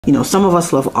Some of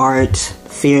us love art,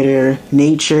 theater,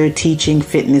 nature, teaching,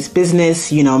 fitness,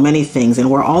 business, many things. And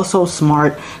we're also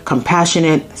smart,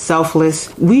 compassionate,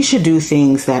 selfless. We should do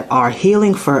things that are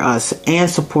healing for us and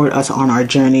support us on our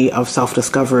journey of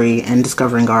self-discovery and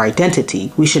discovering our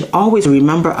identity. We should always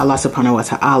remember Allah subhanahu wa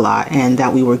ta'ala and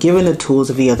that we were given the tools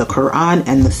via the Quran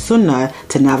and the Sunnah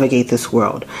to navigate this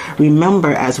world.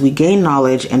 Remember, as we gain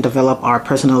knowledge and develop our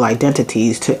personal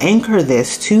identities, to anchor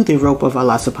this to the rope of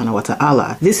Allah subhanahu wa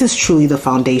ta'ala. This is truly the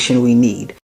foundation we need.